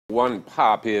One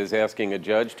Pop is asking a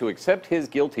judge to accept his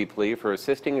guilty plea for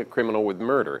assisting a criminal with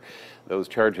murder. Those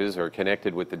charges are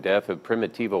connected with the death of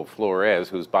Primitivo Flores,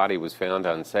 whose body was found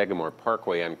on Sagamore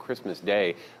Parkway on Christmas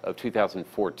Day of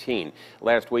 2014.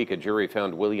 Last week, a jury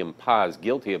found William Paz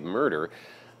guilty of murder.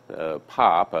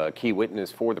 Pop, a key witness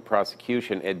for the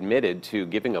prosecution, admitted to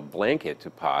giving a blanket to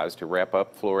Paz to wrap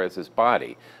up Flores's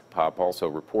body. Pop also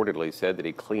reportedly said that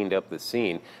he cleaned up the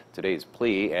scene. Today's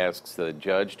plea asks the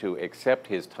judge to accept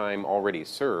his time already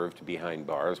served behind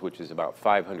bars, which is about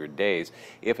 500 days.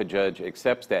 If a judge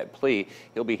accepts that plea,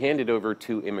 he'll be handed over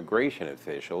to immigration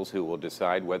officials who will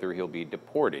decide whether he'll be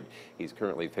deported. He's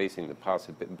currently facing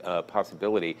the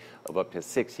possibility of up to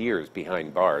 6 years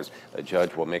behind bars. A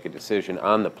judge will make a decision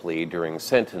on the plea during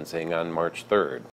sentencing on March 3rd.